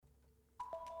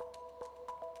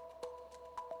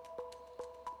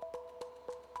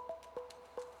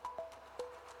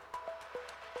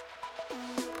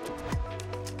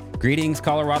Greetings,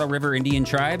 Colorado River Indian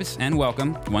tribes, and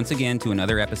welcome once again to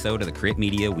another episode of the Crit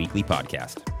Media Weekly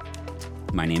Podcast.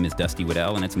 My name is Dusty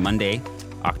Waddell, and it's Monday,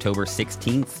 October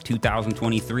 16th,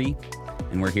 2023,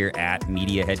 and we're here at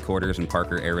Media Headquarters in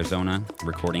Parker, Arizona,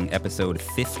 recording episode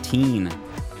 15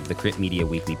 of the Crit Media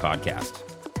Weekly Podcast.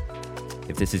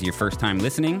 If this is your first time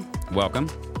listening, welcome.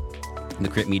 The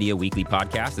Crit Media Weekly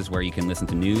Podcast is where you can listen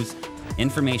to news,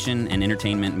 information, and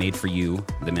entertainment made for you,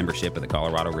 the membership of the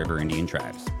Colorado River Indian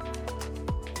tribes.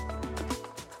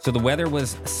 So the weather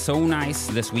was so nice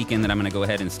this weekend that I'm going to go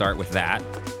ahead and start with that.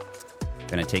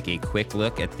 Going to take a quick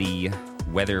look at the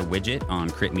weather widget on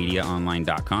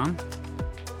critmediaonline.com.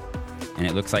 And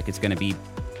it looks like it's going to be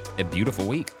a beautiful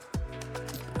week.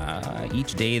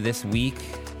 Each day this week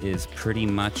is pretty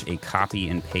much a copy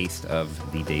and paste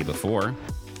of the day before.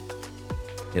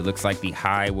 It looks like the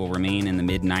high will remain in the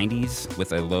mid-90s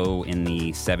with a low in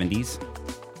the 70s.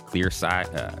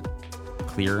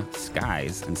 Clear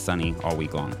skies and sunny all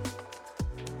week long.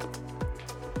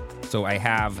 So I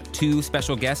have two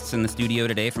special guests in the studio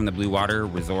today from the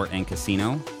Bluewater Resort and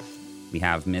Casino. We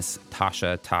have Miss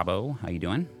Tasha Tabo. How you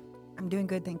doing? I'm doing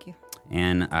good, thank you.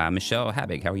 And Michelle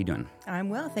Habig. How are you doing? I'm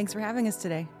well. Thanks for having us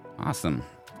today. Awesome.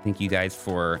 Thank you guys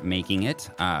for making it.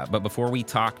 But before we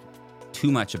talk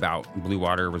too much about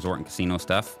Bluewater Resort and Casino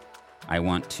stuff, I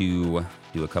want to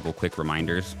do a couple quick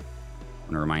reminders.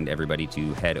 I want to remind everybody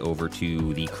to head over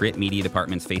to the Crit Media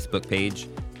Department's Facebook page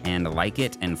and like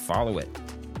it and follow it.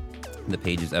 The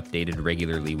page is updated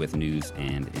regularly with news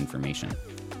and information.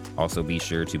 Also, be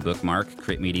sure to bookmark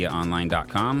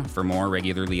critmediaonline.com for more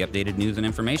regularly updated news and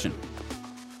information.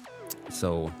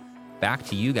 So, back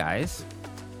to you guys.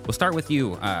 We'll start with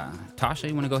you. Tasha,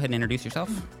 you want to go ahead and introduce yourself?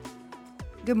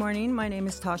 Good morning. My name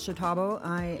is Tasha Tabo.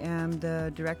 I am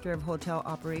the Director of Hotel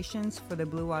Operations for the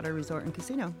Bluewater Resort and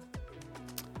Casino.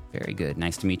 Very good.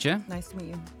 Nice to meet you. Nice to meet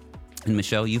you. And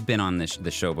Michelle, you've been on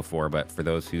the show before, but for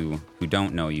those who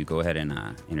don't know you, go ahead and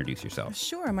introduce yourself.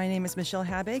 Sure. My name is Michelle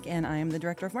Habig, and I am the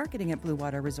Director of Marketing at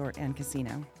Bluewater Resort and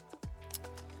Casino.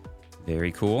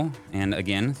 Very cool. And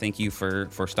again, thank you for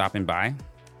stopping by.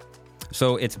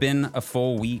 So it's been a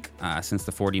full week since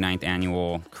the 49th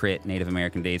annual Crit Native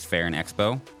American Days Fair and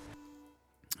Expo.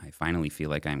 I finally feel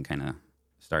like I'm kind of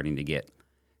starting to get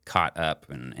caught up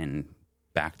and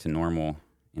back to normal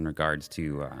in regards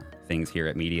to things here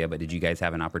at Media. But did you guys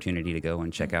have an opportunity to go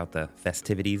and check out the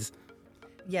festivities?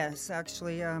 Yes,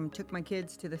 actually took my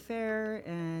kids to the fair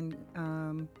and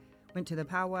went to the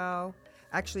powwow.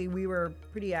 Actually, we were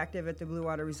pretty active at the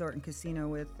Bluewater Resort and Casino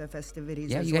with the festivities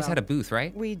as well. Yeah, you guys had a booth,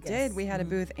 right? We did. We had a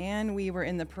booth, and we were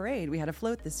in the parade. We had a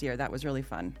float this year. That was really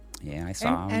fun. Yeah, I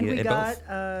saw. And we got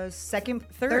both.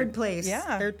 third place.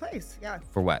 Yeah. Third place, yeah.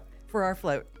 For what? For our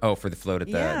float. Oh, for the float at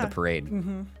the parade.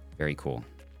 Mm-hmm. Very cool.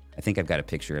 I think I've got a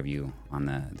picture of you on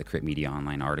the Crit Media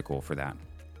Online article for that.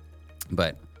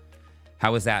 But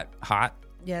how was that? Hot?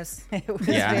 Yes. It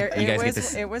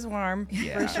was it was warm,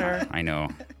 for sure. I know.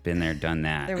 Been there, done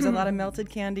that. There was a lot of melted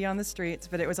candy on the streets,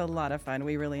 but it was a lot of fun.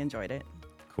 We really enjoyed it.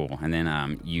 Cool. And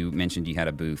then you mentioned you had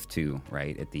a booth too,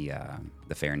 right, at the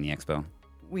fair and the expo?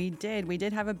 We did. We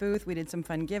did have a booth. We did some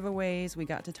fun giveaways. We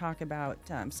got to talk about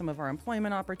some of our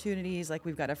employment opportunities. Like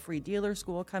we've got a free dealer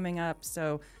school coming up.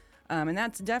 So, and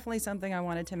that's definitely something I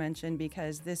wanted to mention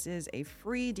because this is a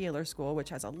free dealer school, which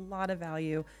has a lot of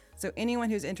value. So anyone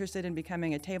who's interested in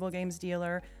becoming a table games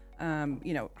dealer,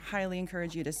 highly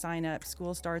encourage you to sign up.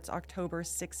 School starts October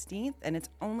 16th, and it's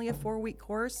only a 4-week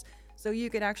course. So you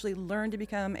could actually learn to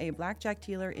become a blackjack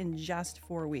dealer in just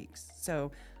 4 weeks.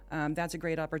 So that's a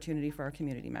great opportunity for our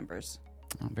community members.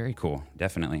 Oh, very cool.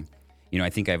 Definitely. I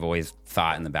think I've always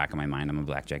thought in the back of my mind I'm a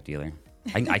blackjack dealer.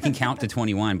 I can count to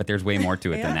 21, but there's way more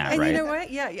to it than that, and right? You know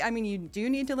what? Yeah, I mean, you do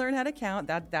need to learn how to count.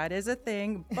 That is a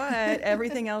thing, but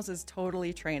everything else is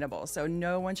totally trainable. So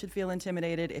no one should feel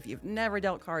intimidated. If you've never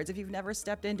dealt cards, if you've never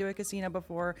stepped into a casino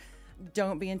before,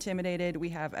 don't be intimidated. We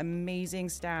have amazing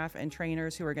staff and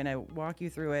trainers who are going to walk you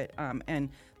through it and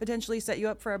potentially set you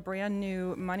up for a brand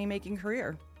new money-making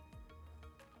career.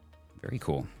 Very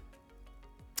cool.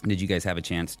 Did you guys have a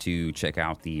chance to check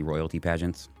out the royalty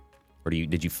pageants? Or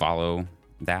did you follow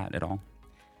that at all?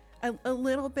 A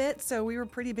little bit. So we were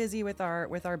pretty busy with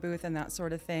our booth and that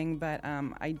sort of thing. But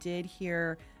I did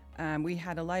hear we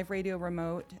had a live radio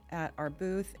remote at our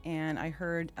booth, and I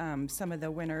heard some of the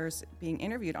winners being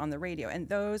interviewed on the radio. And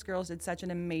those girls did such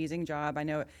an amazing job. I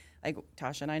know, like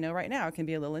Tasha and I know right now, it can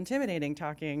be a little intimidating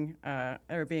talking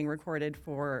or being recorded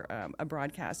for a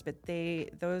broadcast. But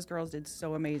those girls did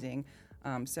so amazing.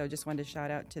 So just wanted to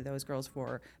shout out to those girls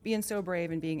for being so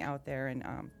brave and being out there, and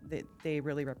they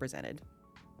really represented.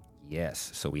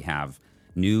 Yes. So we have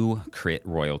new Crit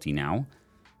royalty now.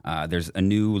 There's a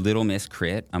new Little Miss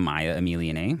Crit, Amaya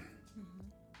Emiliane.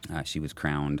 She was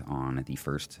crowned on the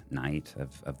first night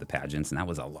of the pageants, and that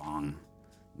was a long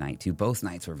night too. Both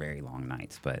nights were very long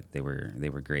nights, but they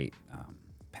were great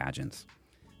pageants.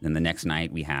 Then the next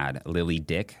night we had Lily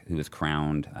Dick, who was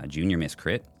crowned Junior Miss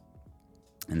Crit.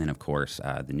 And then, of course,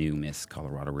 the new Miss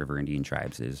Colorado River Indian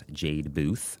Tribes is Jade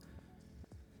Booth.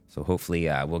 So hopefully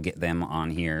we'll get them on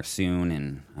here soon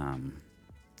and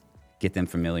get them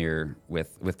familiar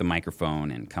with the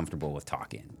microphone and comfortable with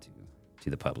talking to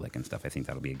the public and stuff. I think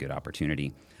that'll be a good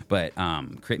opportunity. But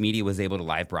Crit Media was able to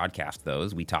live broadcast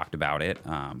those. We talked about it,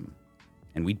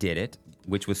 and we did it,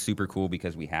 which was super cool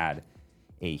because we had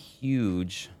a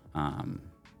huge audience.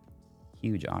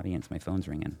 My phone's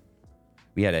ringing.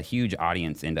 We had a huge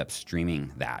audience end up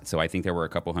streaming that. So I think there were a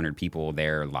couple hundred people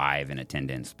there live in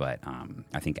attendance. But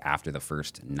I think after the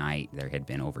first night, there had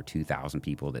been over 2,000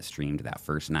 people that streamed that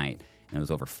first night. And it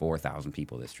was over 4,000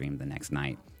 people that streamed the next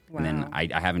night. Wow. And then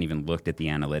I haven't even looked at the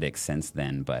analytics since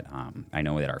then. But I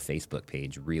know that our Facebook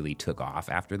page really took off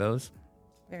after those.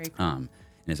 Very cool. And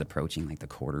is approaching like the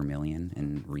 250,000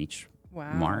 in reach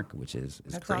mark, which is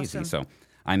crazy. Awesome. So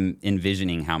I'm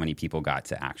envisioning how many people got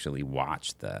to actually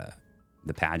watch the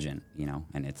pageant,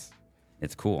 and it's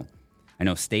cool. I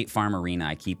know State Farm Arena,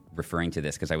 I keep referring to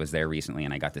this because I was there recently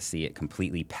and I got to see it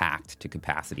completely packed to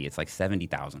capacity. It's like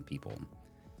 70,000 people.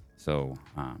 So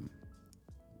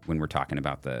when we're talking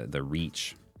about the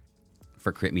reach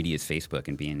for Crit Media's Facebook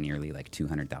and being nearly like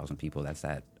 200,000 people, that's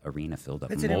that arena filled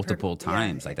up multiple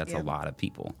times. That's a lot of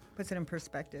people. Puts it in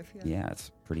perspective. Yeah,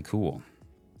 it's pretty cool.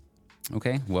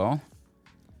 Okay, well,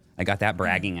 I got that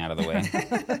bragging out of the way.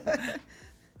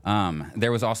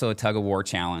 There was also a tug of war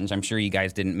challenge. I'm sure you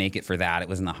guys didn't make it for that. It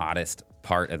was in the hottest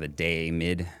part of the day,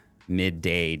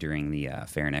 midday during the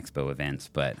Fair and Expo events.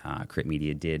 But Crit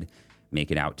Media did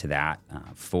make it out to that.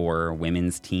 4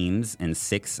 women's teams and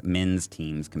 6 men's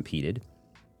teams competed.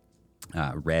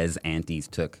 Res Antes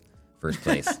took first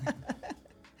place.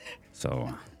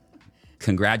 So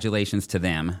congratulations to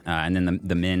them. And then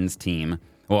the men's team.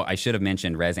 Well, I should have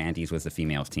mentioned Res Antes was the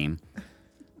females team.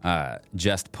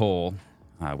 Just Pole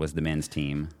was the men's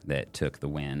team that took the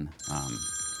win.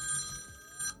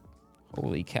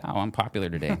 Holy cow, I'm popular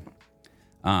today.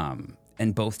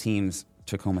 And both teams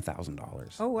took home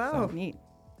 $1,000. Oh, wow. So neat.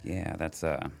 Yeah, that's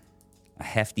a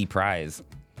hefty prize.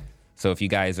 So if you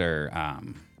guys are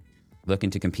looking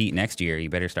to compete next year, you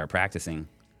better start practicing.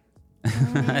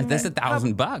 That's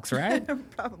 $1,000,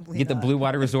 right? Probably Get the not.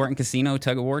 Bluewater Resort and Casino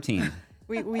tug of war team.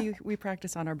 We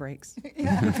practice on our breaks.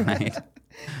 Right?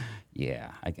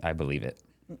 Yeah, I believe it.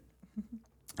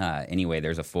 Anyway,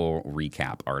 there's a full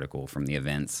recap article from the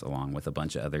events along with a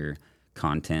bunch of other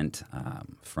content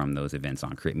from those events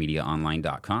on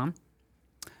critmediaonline.com.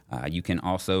 You can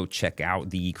also check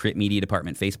out the Crit Media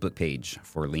Department Facebook page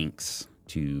for links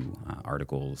to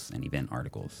articles and event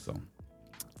articles. So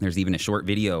there's even a short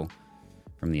video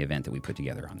from the event that we put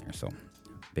together on there. So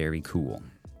very cool.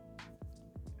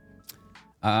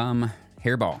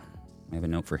 Hairball. I have a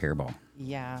note for Hairball.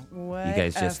 Yeah, what You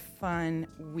guys a just- fun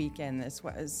weekend this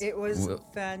was. It was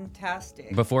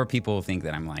fantastic. Before people think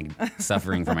that I'm like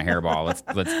suffering from a hairball,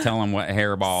 let's tell them what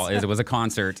Hairball is. It was a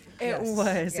concert. It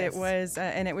Yes. was,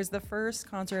 and it was the first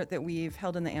concert that we've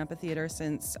held in the amphitheater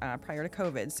since prior to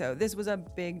COVID. So this was a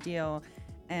big deal,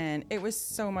 and it was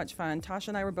so much fun. Tasha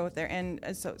and I were both there, and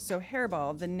so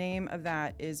Hairball. The name of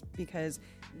that is because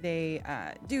they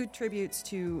do tributes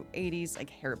to '80s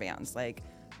like hair bands, like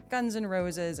Guns N'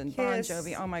 Roses and Bon Kiss.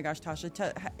 Jovi. Oh my gosh, Tasha,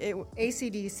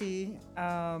 AC/DC.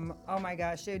 Oh my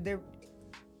gosh, any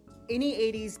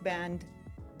 '80s band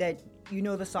that you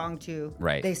know the song to,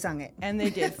 Right. They sung it. and they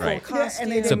did full Right. costumes.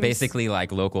 and they So basically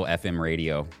like local FM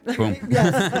radio. Boom.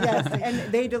 yes,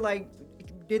 and they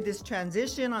did this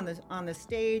transition on the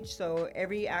stage. So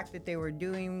every act that they were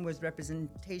doing was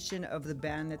representation of the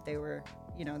band that they were,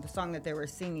 the song that they were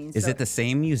singing. Is So it the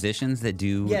same musicians that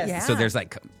do? Yes. Yeah. So there's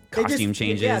like they costume just,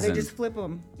 changes. Yeah, they and, just flip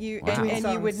them. Wow. And you would songs.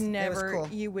 It was never, cool.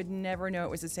 you would never know it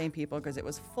was the same people because it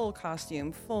was full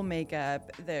costume, full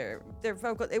makeup. Their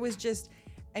vocal. It was just.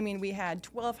 I mean, we had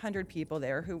 1,200 people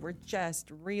there who were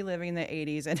just reliving the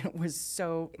 '80s, and it was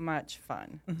so much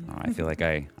fun. Oh, I feel like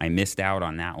I missed out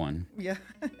on that one. Yeah.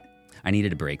 I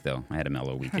needed a break though. I had a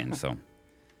mellow weekend, so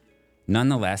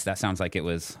nonetheless, that sounds like it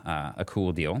was a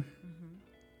cool deal.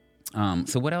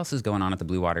 So what else is going on at the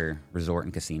Bluewater Resort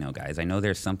and Casino, guys? I know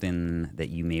there's something that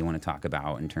you may want to talk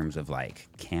about in terms of like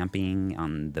camping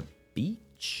on the beach.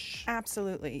 beach.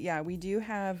 Absolutely. Yeah, we do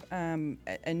have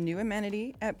a new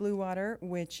amenity at Bluewater,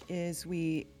 which is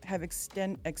we have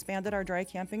expanded our dry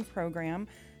camping program.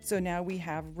 So now we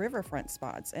have riverfront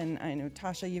spots. And I know,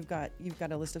 Tasha, you've got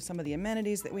a list of some of the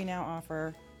amenities that we now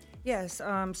offer. Yes.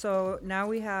 So now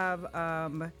we have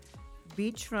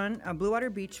beachfront, Bluewater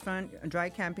beachfront dry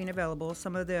camping available.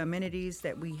 Some of the amenities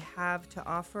that we have to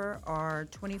offer are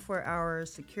 24-hour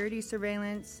security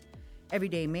surveillance,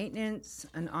 everyday maintenance,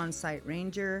 an on-site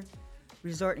ranger,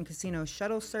 resort and casino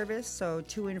shuttle service, so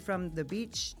to and from the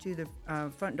beach to the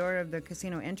front door of the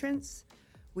casino entrance.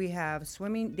 We have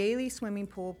daily swimming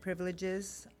pool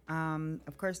privileges.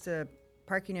 Of course, the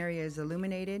parking area is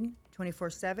illuminated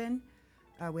 24/7.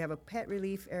 We have a pet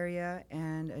relief area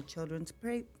and a children's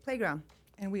playground.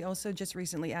 And we also just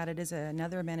recently added as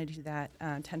another amenity to that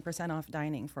 10% off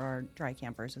dining for our dry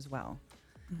campers as well.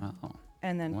 Oh.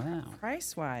 And then Wow.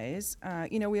 price-wise,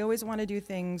 we always want to do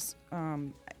things,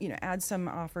 add some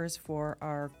offers for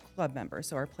our club members,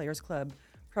 so our Players Club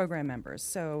program members.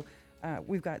 So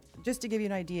we've got, just to give you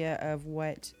an idea of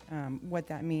what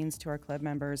that means to our club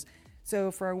members.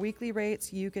 So for our weekly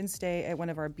rates, you can stay at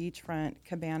one of our beachfront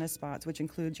cabana spots, which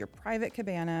includes your private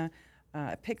cabana,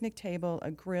 a picnic table, a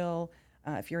grill.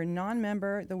 If you're a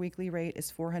non-member, the weekly rate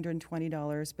is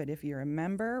 $420, but if you're a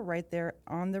member, right there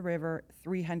on the river,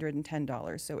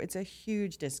 $310. So it's a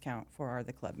huge discount for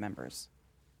the club members.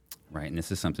 Right, and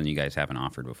this is something you guys haven't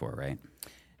offered before, right?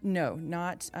 No,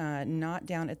 not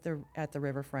down at the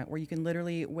riverfront, where you can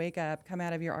literally wake up, come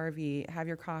out of your RV, have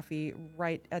your coffee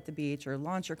right at the beach, or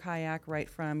launch your kayak right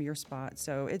from your spot.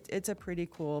 So it's a pretty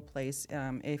cool place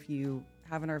if you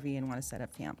have an RV and want to set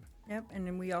up camp. Yep, and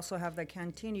then we also have the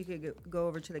canteen. You could go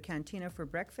over to the cantina for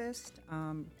breakfast.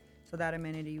 So that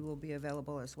amenity will be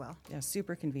available as well. Yeah,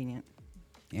 super convenient.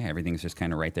 Yeah, everything's just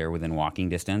kind of right there within walking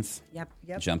distance. Yep.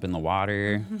 Jump in the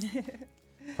water.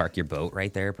 Park your boat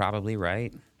right there, probably,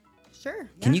 right? Sure.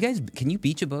 Can you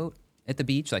beach a boat at the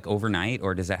beach, like overnight,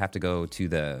 or does that have to go to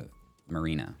the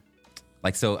marina?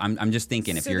 Like, so I'm just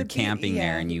thinking, if So you're the camping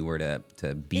there yeah. and you were to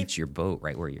beach your boat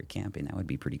right where you're camping, that would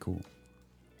be pretty cool.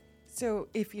 So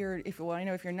if you're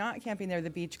not camping there, the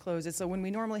beach closes. So when we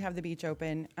normally have the beach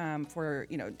open for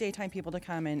daytime people to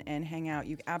come and hang out,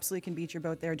 you absolutely can beach your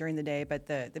boat there during the day. But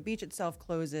the beach itself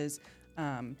closes.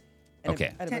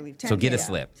 Okay. At a 10 So get a p.m.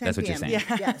 slip. 10 That's what you're p.m.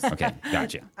 saying. Yes. Okay,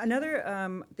 gotcha.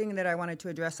 Another thing that I wanted to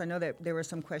address, I know that there were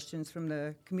some questions from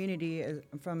the community,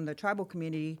 from the tribal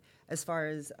community, as far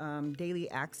as daily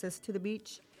access to the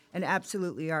beach. And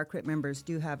absolutely, our CRIT members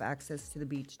do have access to the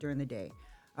beach during the day.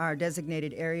 Our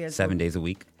designated areas. 7 days a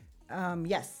week?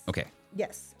 Yes. Okay.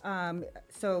 Yes.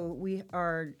 So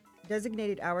our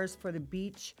designated hours for the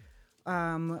beach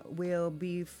will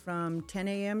be from 10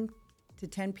 a.m. to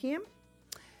 10 p.m.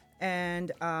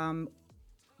 And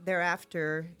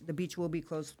thereafter, the beach will be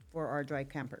closed for our dry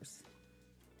campers.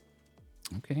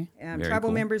 Okay. And Very tribal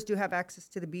cool. members do have access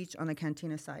to the beach on the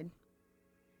cantina side.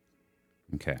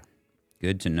 Okay.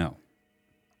 Good to know.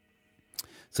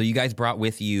 So you guys brought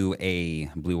with you a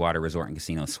Bluewater Resort and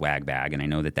Casino swag bag, and I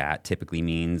know that typically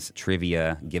means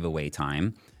trivia giveaway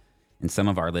time. And some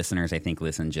of our listeners, I think,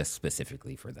 listen just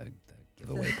specifically for the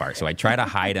giveaway part. So I try to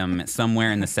hide them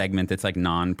somewhere in the segment that's like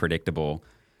non-predictable.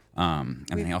 And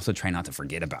I also try not to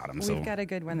forget about them. We've got a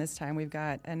good one this time. We've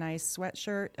got a nice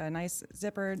sweatshirt, a nice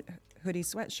zippered hoodie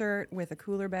sweatshirt with a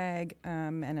cooler bag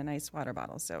and a nice water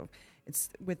bottle. So it's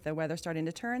with the weather starting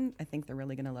to turn, I think they're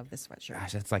really going to love this sweatshirt.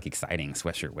 Gosh, that's like exciting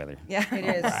sweatshirt weather. Yeah,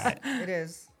 It is. It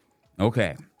is.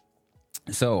 Okay.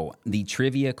 So the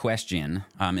trivia question,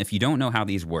 if you don't know how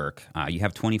these work, you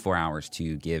have 24 hours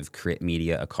to give Crit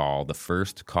Media a call. The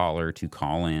first caller to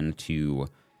call in to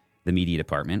the media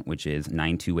department, which is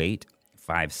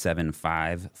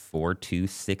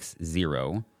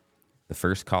 928-575-4260. The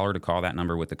first caller to call that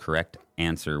number with the correct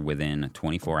answer within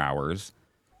 24 hours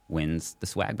wins the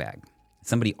swag bag.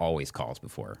 Somebody always calls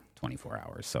before 24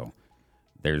 hours. So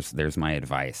there's my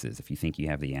advice is if you think you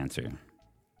have the answer,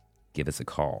 give us a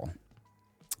call.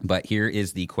 But here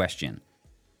is the question.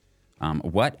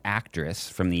 What actress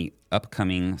from the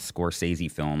upcoming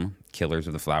Scorsese film, Killers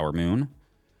of the Flower Moon,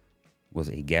 was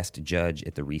a guest judge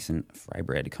at the recent Fry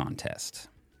Bread contest?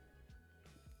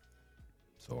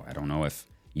 So I don't know if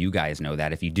you guys know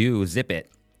that. If you do, zip it.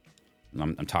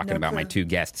 I'm talking about my two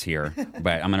guests here,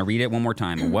 but I'm going to read it one more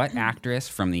time. What actress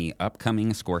from the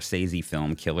upcoming Scorsese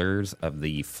film, Killers of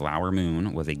the Flower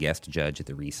Moon, was a guest judge at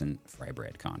the recent Fry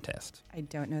Bread contest? I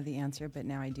don't know the answer, but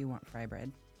now I do want fry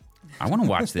bread. I want to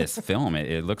watch this film.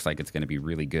 It looks like it's going to be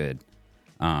really good.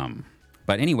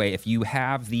 But anyway, if you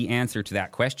have the answer to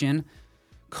that question,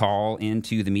 call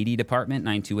into the media department,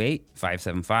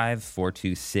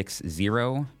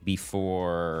 928-575-4260,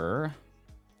 before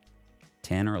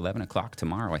 10 or 11 o'clock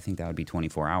tomorrow. I think that would be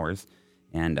 24 hours.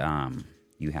 And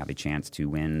you have a chance to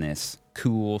win this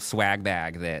cool swag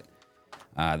bag that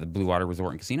the Bluewater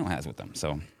Resort and Casino has with them.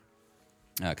 So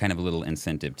kind of a little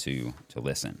incentive to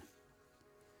listen.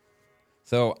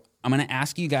 So I'm going to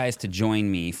ask you guys to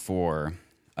join me for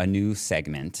a new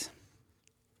segment,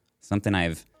 something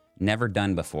I've never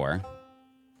done before.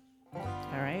 All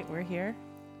right, we're here.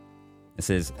 This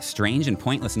is strange and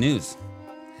pointless news.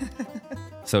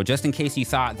 So just in case you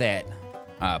thought that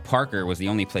Parker was the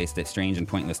only place that strange and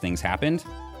pointless things happened,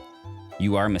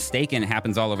 you are mistaken. It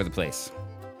happens all over the place.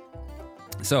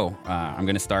 So I'm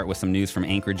going to start with some news from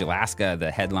Anchorage, Alaska.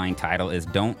 The headline title is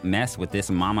 "Don't Mess with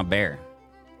This Mama Bear."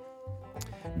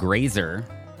 Grazer,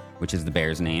 which is the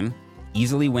bear's name,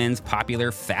 easily wins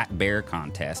popular fat bear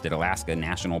contest at Alaska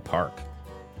National Park.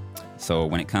 So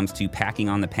when it comes to packing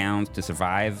on the pounds to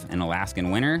survive an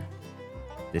Alaskan winter,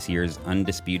 this year's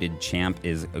undisputed champ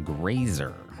is a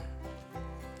Grazer.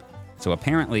 So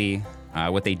apparently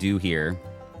what they do here,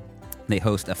 they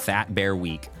host a Fat Bear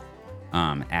Week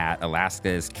at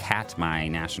Alaska's Katmai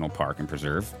National Park and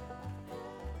Preserve.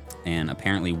 And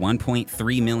apparently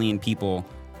 1.3 million people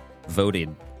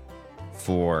voted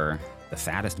for the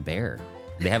fattest bear.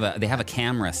 They have a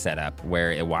camera set up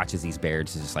where it watches these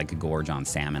bears just like gorge on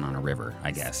salmon on a river,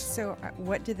 I guess. So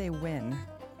what do they win?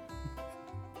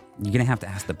 You're going to have to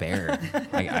ask the bear.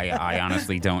 I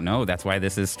honestly don't know. That's why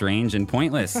this is strange and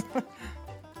pointless.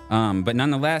 But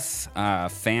nonetheless,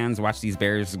 fans watch these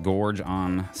bears gorge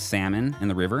on salmon in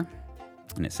the river.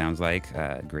 And it sounds like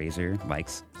Grazer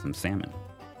likes some salmon.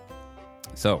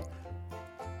 So,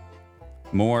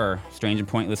 more strange and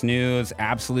pointless news.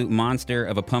 Absolute monster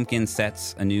of a pumpkin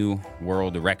sets a new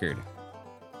world record.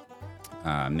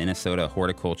 Minnesota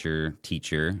horticulture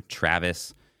teacher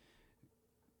Travis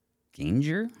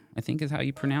Ganger, I think is how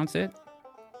you pronounce it,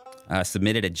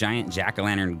 submitted a giant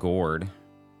jack-o'-lantern gourd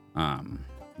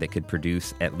that could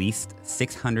produce at least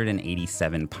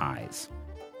 687 pies.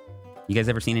 You guys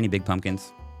ever seen any big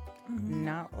pumpkins?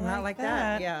 Not like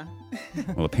that. Yeah.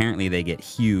 Well, apparently they get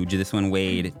huge. This one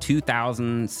weighed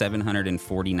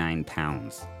 2,749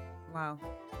 pounds. Wow.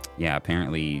 Yeah,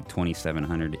 apparently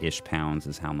 2,700-ish pounds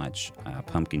is how much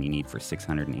pumpkin you need for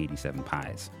 687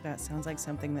 pies. That sounds like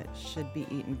something that should be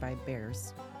eaten by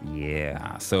bears.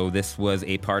 Yeah, so this was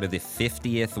a part of the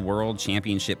 50th World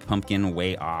Championship Pumpkin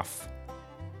Weigh-Off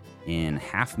in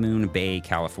Half Moon Bay,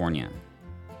 California.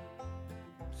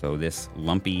 So this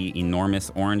lumpy,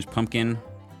 enormous orange pumpkin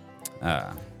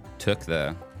took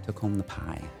home the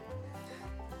pie.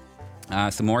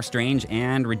 Some more strange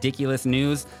and ridiculous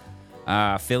news.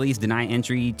 Phillies deny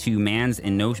entry to man's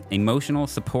emotional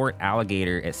support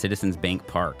alligator at Citizens Bank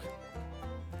Park.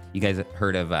 You guys have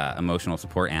heard of emotional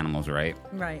support animals, right?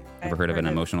 Right. Ever heard of an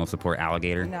emotional support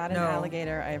alligator? Not an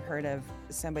alligator. I've heard of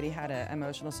somebody had an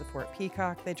emotional support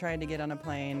peacock they tried to get on a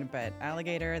plane, but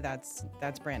alligator, that's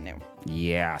brand new.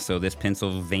 Yeah, so this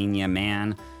Pennsylvania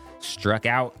man struck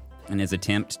out in his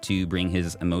attempt to bring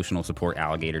his emotional support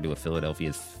alligator to a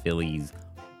Philadelphia Phillies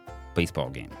baseball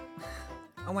game.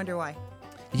 I wonder why.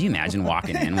 Could you imagine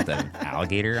walking in with an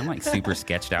alligator? I'm like super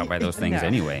sketched out by those things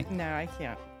anyway. No, I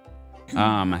can't.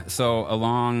 So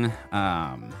along,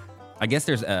 I guess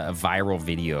there's a viral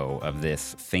video of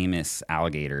this famous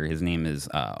alligator. His name is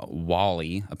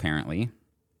Wally, apparently,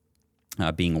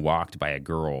 being walked by a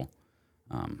girl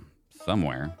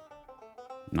somewhere.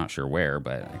 I'm not sure where,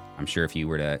 but I'm sure if you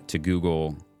were to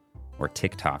Google or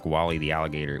TikTok Wally the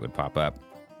alligator, it would pop up.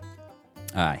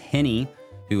 Henny,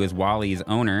 who is Wally's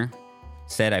owner,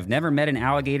 said, "I've never met an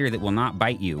alligator that will not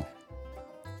bite you."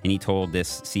 And he told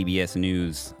this CBS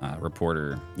News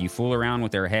reporter, "You fool around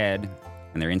with their head,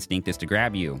 and their instinct is to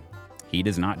grab you. He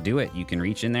does not do it. You can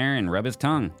reach in there and rub his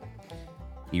tongue.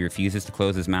 He refuses to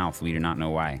close his mouth. We do not know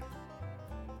why.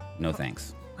 No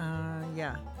thanks."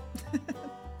 Yeah.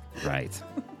 Right.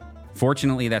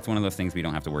 Fortunately, that's one of those things we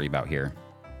don't have to worry about here.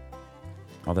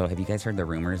 Although, have you guys heard the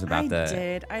rumors about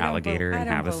alligator in Havasu?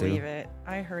 I don't believe it.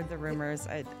 I heard the rumors.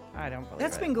 I don't believe it.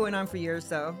 That's been going on for years,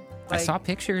 though. I saw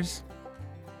pictures.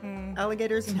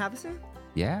 Alligators in Havasu?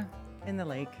 Yeah. In the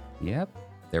lake. Yep.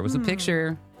 There was a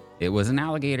picture. It was an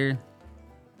alligator.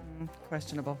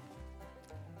 Questionable.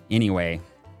 Anyway,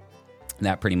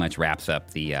 that pretty much wraps up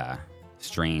the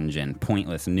strange and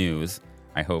pointless news.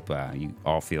 I hope you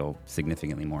all feel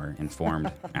significantly more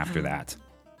informed after that.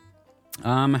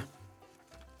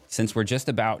 Since we're just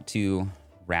about to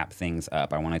wrap things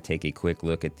up, I want to take a quick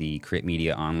look at the Crit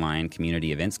Media Online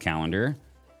Community Events calendar.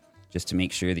 just to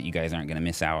make sure that you guys aren't going to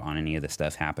miss out on any of the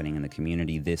stuff happening in the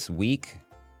community this week.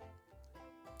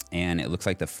 And it looks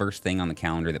like the first thing on the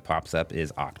calendar that pops up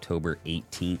is October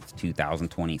 18th,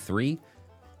 2023.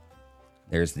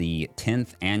 There's the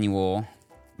 10th annual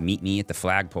Meet Me at the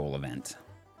Flagpole event.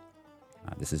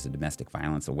 This is a domestic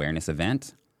violence awareness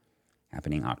event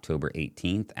happening October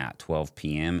 18th at 12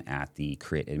 p.m. at the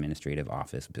CRIT Administrative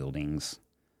Office buildings.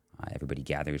 Everybody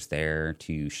gathers there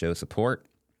to show support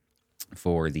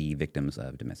for the victims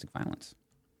of domestic violence.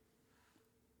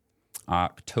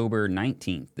 October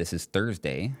 19th, this is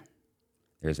Thursday,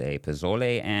 there's a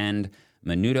pozole and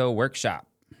menudo workshop.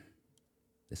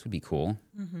 This would be cool.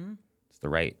 Mm-hmm. It's the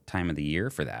right time of the year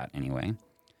for that anyway.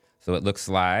 So it looks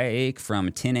like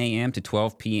from 10 a.m. to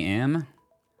 12 p.m.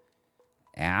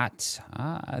 at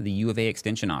the U of A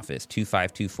Extension Office,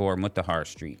 2524 Mutahar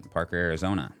Street in Parker,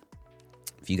 Arizona.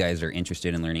 If you guys are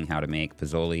interested in learning how to make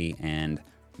pozole and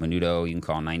menudo, you can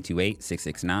call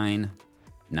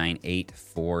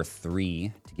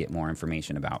 928-669-9843 to get more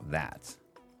information about that.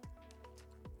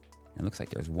 It looks like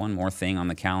there's one more thing on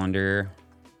the calendar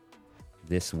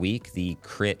this week. The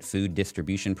CRIT Food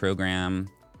Distribution Program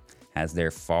has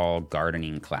their fall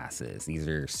gardening classes. These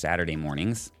are Saturday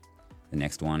mornings. The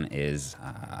next one is,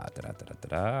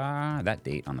 that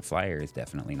date on the flyer is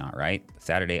definitely not right.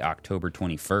 Saturday, October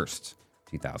 21st,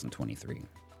 2023.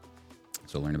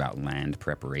 So learn about land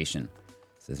preparation.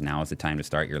 It says now is the time to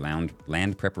start your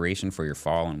land preparation for your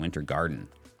fall and winter garden.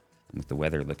 And with the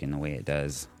weather looking the way it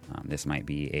does, this might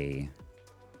be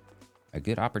a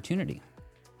good opportunity.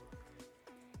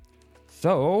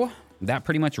 So that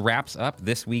pretty much wraps up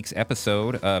this week's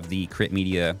episode of the CRIT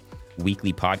Media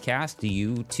Weekly Podcast. Do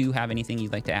you two have anything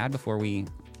you'd like to add before we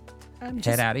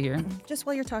head out of here? Just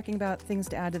while you're talking about things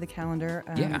to add to the calendar,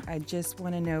 I just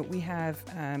want to note we have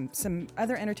some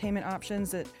other entertainment options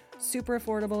that super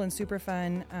affordable and super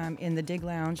fun in the Dig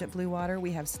Lounge at Bluewater.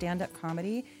 We have stand-up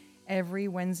comedy every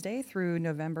Wednesday through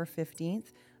November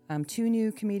 15th. 2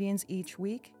 new comedians each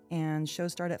week, and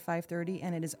shows start at 5:30,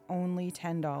 and it is only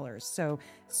 $10. So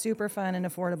super fun and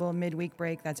affordable midweek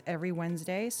break. That's every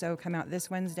Wednesday. So come out this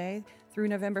Wednesday through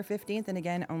November 15th, and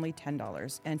again, only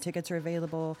 $10. And tickets are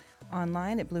available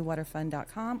online at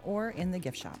bluewaterfund.com or in the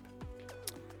gift shop.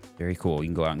 Very cool. You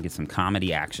can go out and get some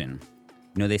comedy action.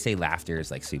 You know, they say laughter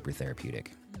is like super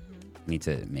therapeutic. Need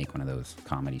to make one of those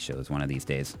comedy shows one of these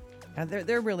days.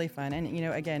 They're really fun, and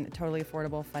again, totally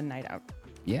affordable, fun night out.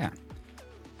 Yeah.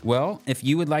 Well, if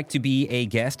you would like to be a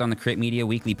guest on the CRIT Media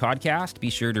Weekly Podcast, be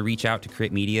sure to reach out to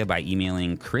CRIT Media by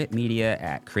emailing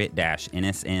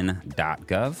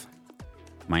critmedia@crit-nsn.gov.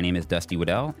 My name is Dusty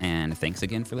Waddell, and thanks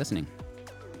again for listening.